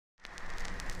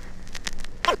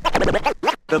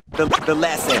The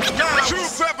lesson.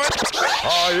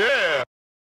 Oh, yeah.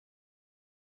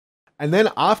 And then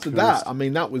after that, I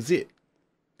mean, that was it.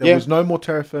 There was no more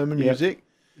Terra Firma music.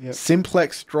 Yep.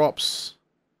 Simplex drops,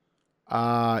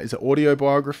 is it Audio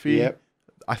Biography? Yep.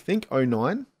 I think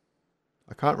 09.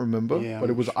 I can't remember, Yeah, but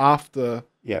it was after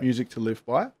Yep. Music to Live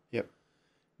By. Yep.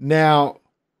 Now,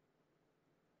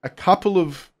 a couple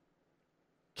of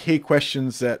key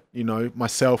questions that, you know,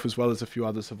 myself as well as a few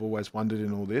others have always wondered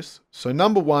in all this. So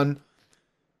number one,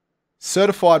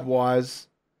 certified wise,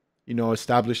 you know,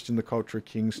 established in the Culture of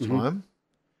Kings time.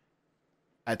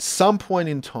 At some point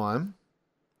in time,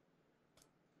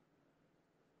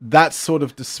 that sort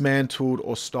of dismantled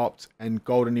or stopped and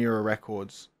Golden Era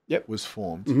Records was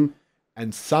formed.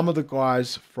 And some of the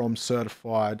guys from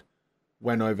Certified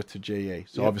went over to GE.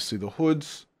 So obviously the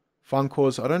Hoods,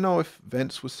 Funkors. I don't know if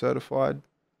Vance was certified.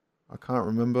 I can't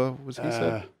remember. Was he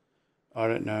said? I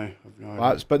don't know. I've no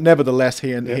idea. But nevertheless,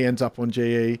 he ends up on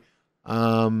GE.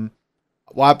 But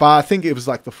I think it was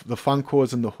like the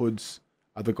Funkors and the Hoods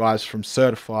are the guys from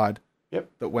Certified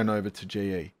that went over to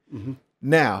GE.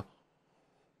 Now,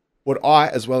 what I,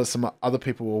 as well as some other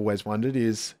people always wondered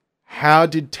is, how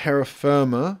did Terra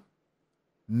Firma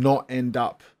not end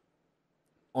up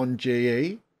on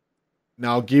GE?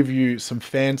 Now, I'll give you some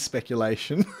fan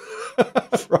speculation.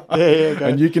 Right? Okay.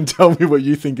 And you can tell me what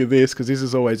you think of this, because this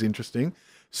is always interesting.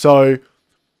 So,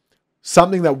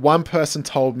 something that one person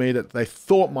told me that they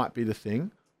thought might be the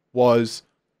thing was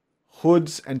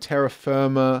Hoods and Terra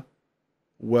Firma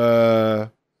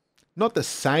were not the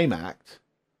same act,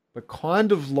 but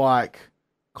kind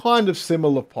of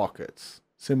similar pockets,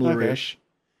 similar-ish. Okay.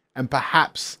 And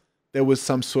perhaps there was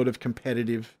some sort of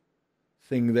competitive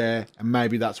thing there, and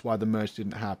maybe that's why the merge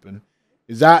didn't happen.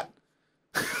 Is that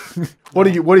what do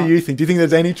you think? Do you think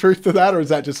there's any truth to that, or is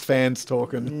that just fans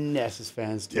talking? Yes, it's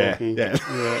fans talking.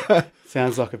 Yeah.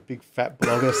 Sounds like a big fat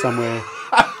blogger somewhere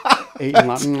eating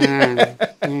like,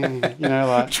 you know,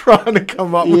 like trying to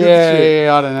come up with shit.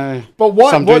 Yeah, I don't know. But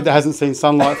what? Some dude that hasn't seen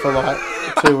sunlight for like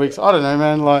 2 weeks. I don't know,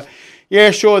 man. Like,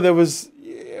 yeah, sure, there was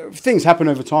things happen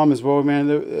over time as well, man.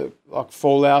 Like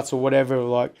fallouts or whatever.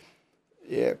 Like,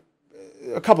 yeah,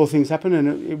 a couple of things happened,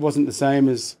 and it wasn't the same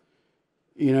as,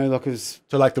 you know, like as.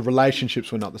 So like the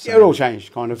relationships were not the same. Yeah, it all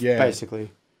changed, kind of,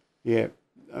 basically. Yeah,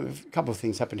 a couple of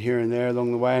things happened here and there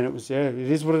along the way, and it was it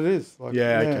is what it is. Like,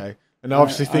 okay. And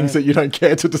obviously things that you don't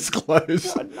care to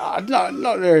disclose. Not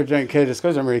really don't care to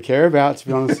disclose. I don't really care about, to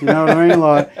be honest. You know what I mean?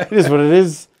 Like, it is what it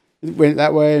is. It went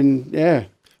that way, and yeah.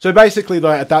 So basically,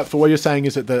 though, for what you're saying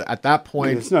is that at that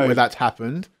point where that's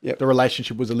happened, the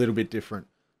relationship was a little bit different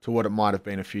to what it might have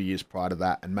been a few years prior to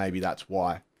that, and maybe that's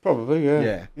why. Probably,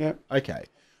 yeah. Okay.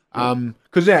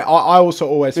 Because I also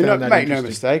always found that make interesting. no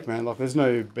mistake, man. Like, there's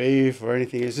no beef or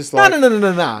anything. It's just like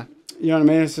no. You know what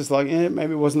I mean? It's just like,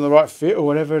 maybe it wasn't the right fit or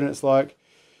whatever, and it's like,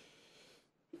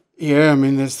 I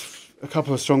mean, there's a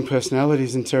couple of strong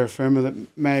personalities in Terra Firma that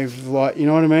may have, like, you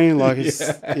know what I mean? Like, it's,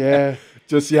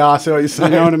 Just, I see what you're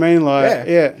saying. You know what I mean? Like,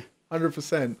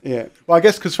 100%. Yeah. Well, I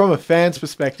guess because from a fan's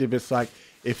perspective, it's like,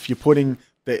 if you're putting,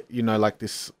 like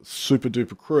this super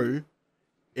duper crew,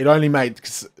 it only made,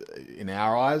 cause in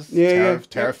our eyes,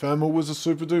 Terra Firma was a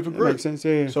super duper group. Makes sense,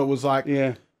 yeah. So it was like,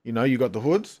 you know, you got the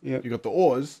Hoods, you got the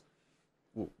Oars.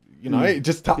 You know,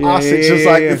 just to us, it's just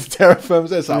like it's Terra Firma.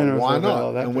 It's like, why not?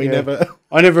 Like that, and we never.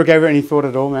 I never gave it any thought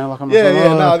at all, man. Like, I'm like,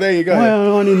 no, there you go.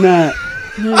 Well, I need that.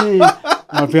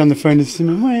 I'd be on the phone to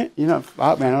someone, you know,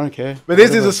 fuck, man, I don't care. But this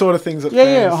is the sort of things that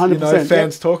fans, 100%, you know,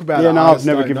 fans talk about. Yeah, no, I've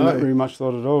never given that very much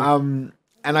thought at all.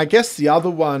 And I guess the other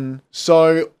one.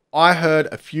 So I heard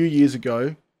a few years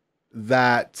ago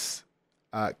that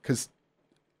because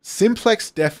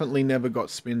Simplex definitely never got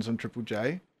spins on Triple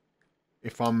J,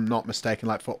 if I'm not mistaken,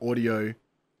 like for audio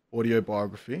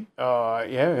biography.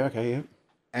 Okay.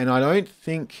 And I don't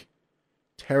think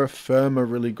Terra Firma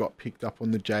really got picked up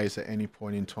on the J's at any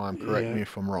point in time. Correct me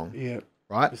if I'm wrong. Yeah.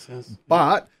 Right?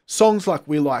 But songs like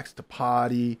We Likes to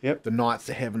Party, The Nights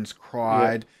the Heavens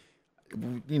Cried,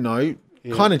 you know,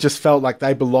 kind of just felt like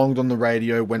they belonged on the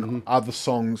radio when other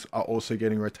songs are also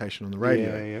getting rotation on the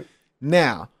radio.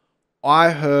 Now, I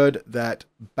heard that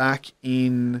back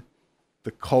in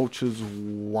the Cultures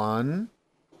 1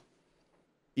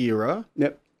 era,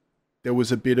 there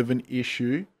was a bit of an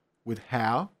issue with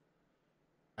How,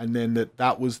 and then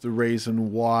that was the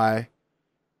reason why,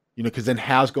 you know, because then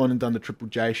How's gone and done the Triple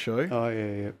J show. Oh,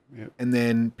 yeah. And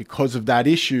then because of that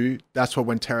issue, that's why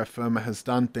when Terra Firma has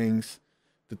done things,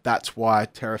 that's why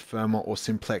Terra Firma or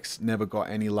Simplex never got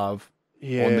any love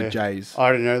on the J's.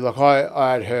 I don't know. Like,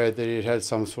 I had heard that it had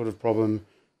some sort of problem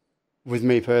with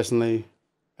me personally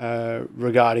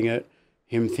regarding it.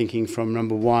 him thinking from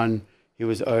number one, he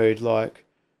was owed like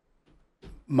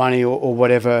money or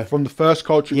whatever. From the first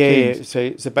Culture Yeah, Kings.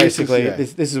 so basically, yeah.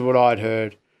 this is what I'd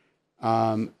heard.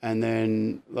 And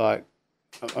then, like,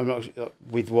 I'm not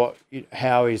with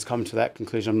how he's come to that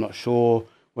conclusion. I'm not sure.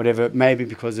 Whatever, maybe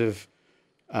because of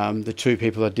the two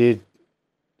people I did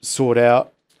sort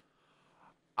out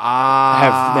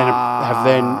have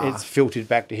then it's filtered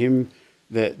back to him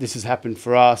that this has happened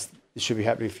for us. This should be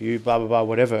happening for you. Blah blah blah.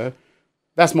 Whatever.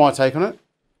 That's my take on it.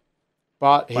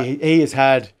 But he has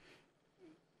had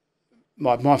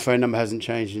my phone number hasn't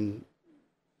changed in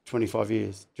 25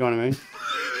 years. Do you know what I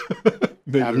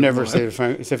mean? I've never received a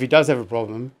phone. So if he does have a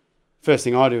problem, first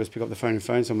thing I do is pick up the phone and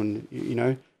phone someone. You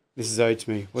know, this is owed to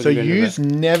me. So you've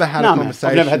never had a conversation?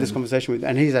 I've never had this conversation with,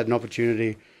 and he's had an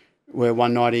opportunity where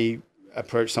one night he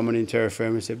approached someone in terra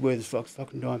firma and said, "Where the fuck's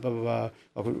fucking dying?" Blah blah blah,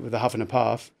 like with a huff and a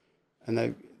puff, and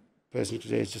the person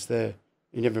is just there.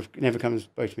 He never comes and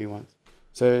spoke to me once.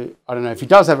 So I don't know if he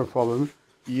does have a problem.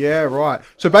 Yeah, right.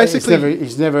 So basically,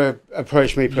 he's never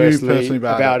approached me personally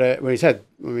about it. When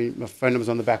my phone number's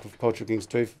on the back of Culture Kings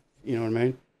too. You know what I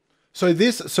mean?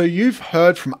 So you've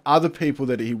heard from other people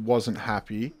that he wasn't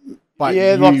happy, but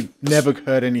Yeah, you've never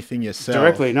heard anything yourself.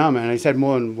 Directly, no, man. He's had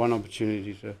more than one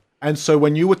opportunity to. And so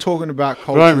when you were talking about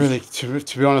Culture, I don't really,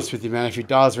 to be honest with you, man. If he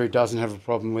does or he doesn't have a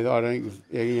problem with it, I don't.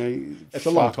 You know, it's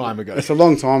a long time ago. It's a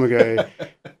long time ago.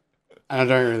 And I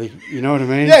don't really, you know what I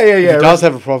mean? Yeah. If he does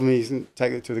have a problem, he's going to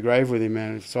take it to the grave with him,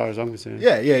 man, as far as I'm concerned.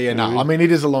 Yeah. You know No, I mean,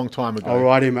 it is a long time ago. I'll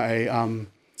write him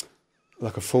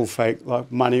like a full fake, like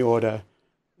money order.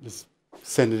 Just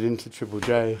send it into Triple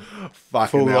J.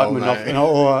 Fucking full, hell, like, mate.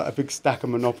 or a big stack of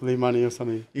Monopoly money or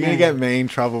something. You're going to get me in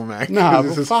trouble, man. No,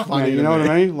 but fuck, man, you know what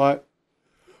I mean? Like,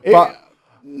 But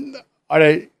I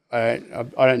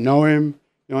don't know him.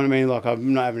 You know what I mean? Like,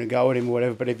 I'm not having a go at him or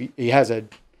whatever. But if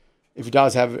he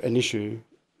does have an issue,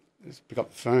 just pick up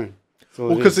the phone.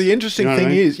 Well, because the interesting thing I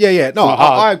mean? is, no,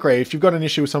 I agree. If you've got an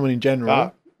issue with someone in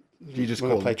general, you just we're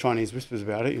call gonna play them. Chinese whispers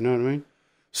about it. You know what I mean?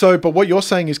 So, but what you're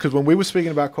saying is because when we were speaking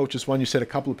about Cultures One, you said a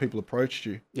couple of people approached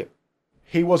you. Yep.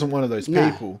 He wasn't one of those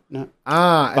people. No.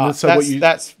 And then, so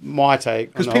that's my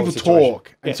take. Because people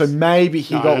talk, and so maybe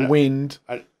he got wind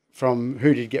from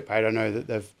who did get paid. I know that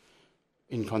they've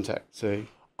in contact. So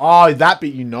that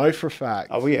bit you know for a fact.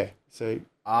 Oh yeah. So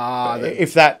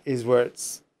if that is where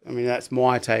it's, I mean, that's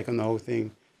my take on the whole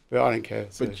thing. But I don't care.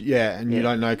 So. But you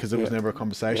don't know because there was never a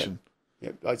conversation.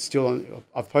 Yeah, it's still on.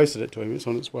 I've posted it to him. It's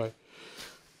on its way.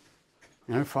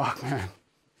 You know, fuck, man.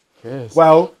 Yes.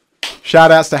 Well,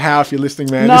 shout outs to How if you're listening,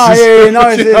 man. No,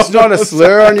 it's not a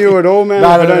slur on you at all, man.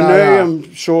 I don't know. No.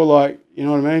 I'm sure, like, you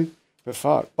know what I mean? But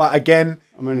fuck. But again,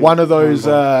 one of those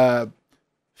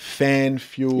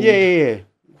fan-fueled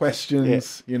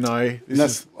questions, you know.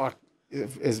 This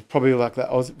is probably like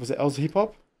that. Was it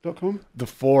OzHipHop.com? The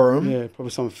forum. Yeah, probably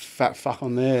some fat fuck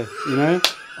on there, you know?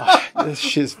 This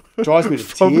shit drives me to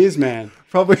tears, man.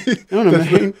 Probably you know what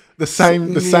I mean? the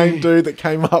same dude that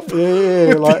came up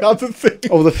with like the other thing.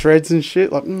 All the threads and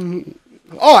shit. Like, and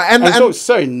it's all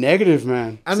so negative,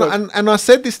 man. And I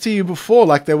said this to you before,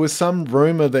 like there was some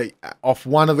rumor that off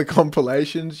one of the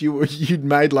compilations you'd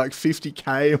made like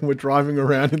 50K and were driving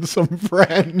around in some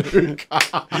brand new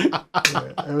car.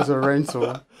 It was a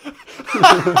rental.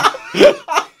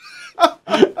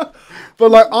 But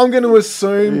like I'm going to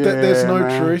assume that there's no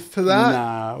truth to that.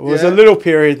 Nah, it was a little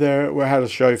period there where I had a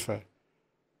chauffeur.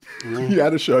 You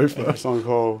had a chauffeur. A song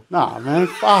called, nah, man,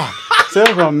 fuck.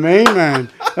 Sounds like me,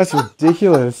 man. That's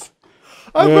ridiculous.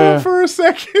 I thought for a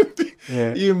second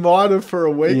you might have for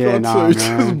a week or two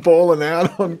just balling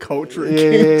out on Culture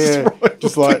Kings.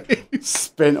 Just like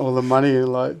spent all the money in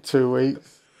like 2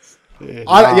 weeks.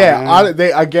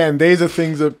 Again, these are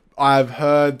things that I've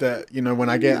heard that, you know, when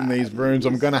I get in these rooms,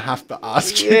 I'm going to have to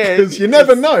ask you because you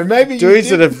never know. Maybe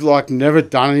dudes that have like never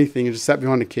done anything and just sat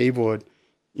behind a keyboard.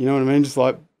 You know what I mean? Just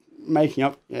like making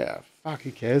up. Yeah, fuck,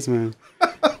 who cares, man?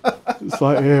 It's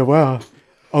like, wow,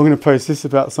 I'm going to post this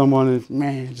about someone and,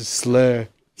 man, just slur,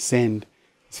 send.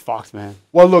 It's fucked, man.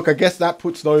 Well, look, I guess that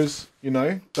puts those, you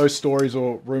know, those stories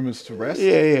or rumors to rest.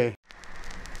 Yeah.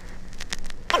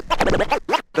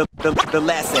 The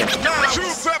lesson.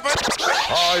 927.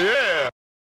 Oh, yeah.